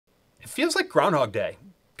feels like Groundhog Day.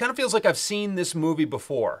 Kind of feels like I've seen this movie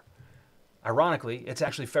before. Ironically, it's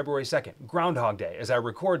actually February 2nd, Groundhog Day, as I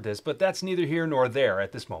record this, but that's neither here nor there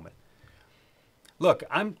at this moment. Look,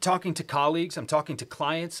 I'm talking to colleagues, I'm talking to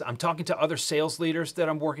clients, I'm talking to other sales leaders that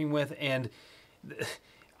I'm working with, and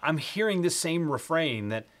I'm hearing this same refrain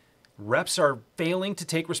that reps are failing to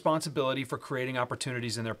take responsibility for creating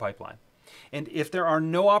opportunities in their pipeline. And if there are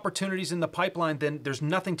no opportunities in the pipeline, then there's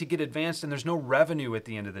nothing to get advanced and there's no revenue at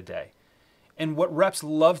the end of the day. And what reps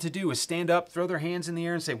love to do is stand up, throw their hands in the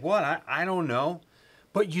air and say, what? I don't know.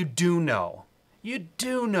 But you do know. You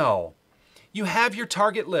do know. You have your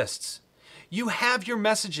target lists. You have your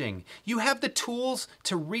messaging. You have the tools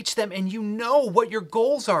to reach them, and you know what your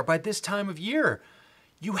goals are by this time of year.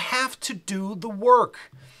 You have to do the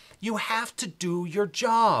work. You have to do your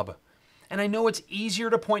job. And I know it's easier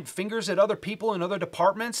to point fingers at other people in other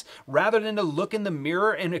departments rather than to look in the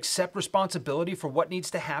mirror and accept responsibility for what needs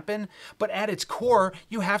to happen. But at its core,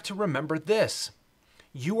 you have to remember this.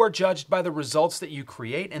 You are judged by the results that you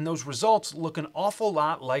create, and those results look an awful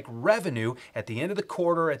lot like revenue at the end of the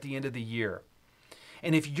quarter, at the end of the year.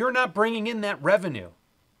 And if you're not bringing in that revenue,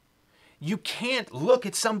 you can't look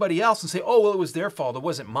at somebody else and say, oh, well, it was their fault, it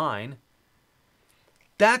wasn't mine.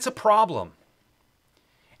 That's a problem.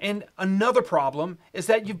 And another problem is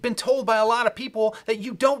that you've been told by a lot of people that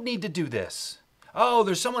you don't need to do this. Oh,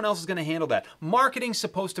 there's someone else who's going to handle that. Marketing's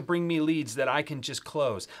supposed to bring me leads that I can just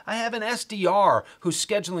close. I have an SDR who's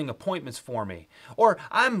scheduling appointments for me. Or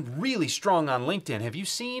I'm really strong on LinkedIn. Have you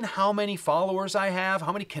seen how many followers I have?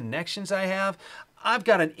 How many connections I have? I've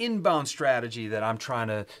got an inbound strategy that I'm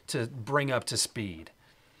trying to bring up to speed.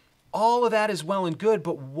 All of that is well and good,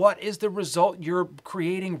 but what is the result you're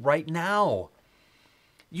creating right now?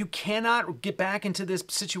 You cannot get back into this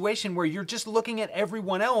situation where you're just looking at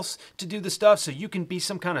everyone else to do the stuff so you can be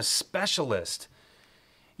some kind of specialist.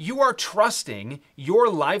 You are trusting your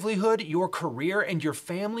livelihood, your career, and your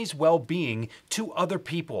family's well-being to other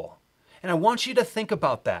people. And I want you to think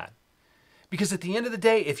about that. Because at the end of the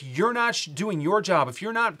day, if you're not doing your job, if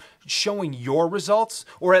you're not showing your results,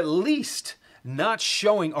 or at least not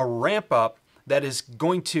showing a ramp up that is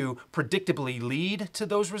going to predictably lead to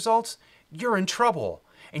those results, you're in trouble.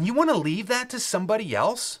 And you want to leave that to somebody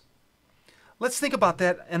else? Let's think about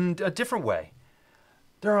that in a different way.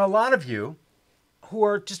 There are a lot of you who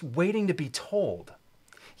are just waiting to be told.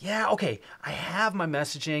 Yeah, okay, I have my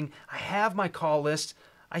messaging, I have my call list,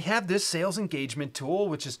 I have this sales engagement tool,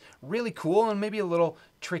 which is really cool and maybe a little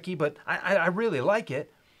tricky, but I really like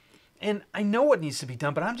it. And I know what needs to be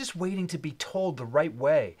done, but I'm just waiting to be told the right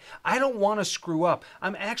way. I don't want to screw up.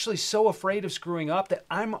 I'm actually so afraid of screwing up that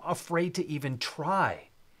I'm afraid to even try.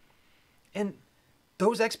 And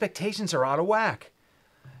those expectations are out of whack.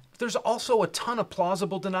 There's also a ton of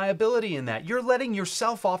plausible deniability in that. You're letting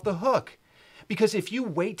yourself off the hook. Because if you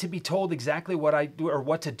wait to be told exactly what I do or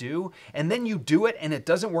what to do, and then you do it and it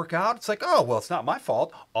doesn't work out, it's like, oh, well, it's not my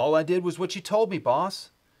fault. All I did was what you told me,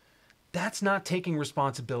 boss. That's not taking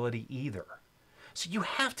responsibility either. So you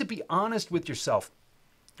have to be honest with yourself.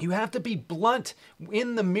 You have to be blunt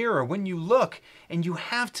in the mirror when you look, and you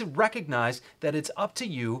have to recognize that it's up to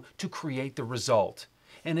you to create the result.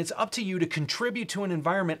 And it's up to you to contribute to an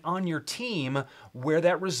environment on your team where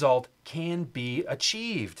that result can be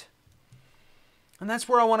achieved. And that's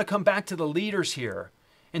where I want to come back to the leaders here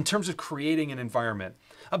in terms of creating an environment.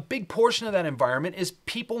 A big portion of that environment is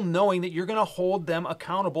people knowing that you're going to hold them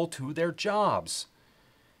accountable to their jobs.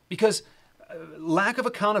 Because lack of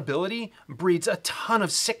accountability breeds a ton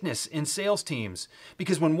of sickness in sales teams.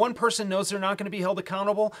 Because when one person knows they're not going to be held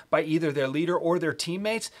accountable by either their leader or their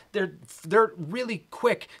teammates, they're really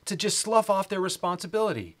quick to just slough off their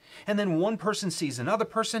responsibility. And then one person sees another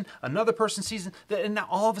person sees, and now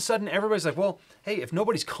all of a sudden everybody's like, well, hey, if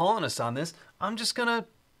nobody's calling us on this, I'm just going to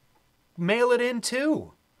mail it in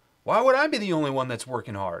too. Why would I be the only one that's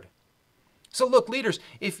working hard? So look, leaders,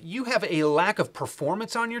 if you have a lack of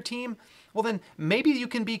performance on your team, well then maybe you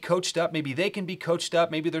can be coached up, maybe they can be coached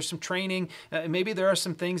up, maybe there's some training, maybe there are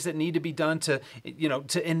some things that need to be done to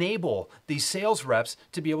enable these sales reps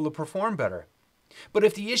to be able to perform better. But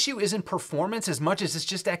if the issue isn't performance as much as it's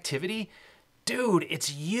just activity, dude,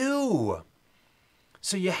 it's you.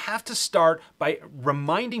 So you have to start by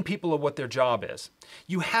reminding people of what their job is.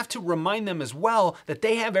 You have to remind them as well that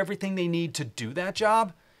they have everything they need to do that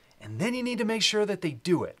job. And then you need to make sure that they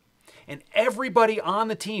do it. And everybody on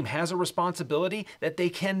the team has a responsibility that they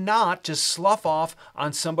cannot just slough off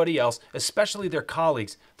on somebody else, especially their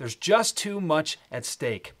colleagues. There's just too much at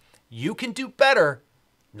stake. You can do better.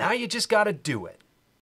 Now you just got to do it.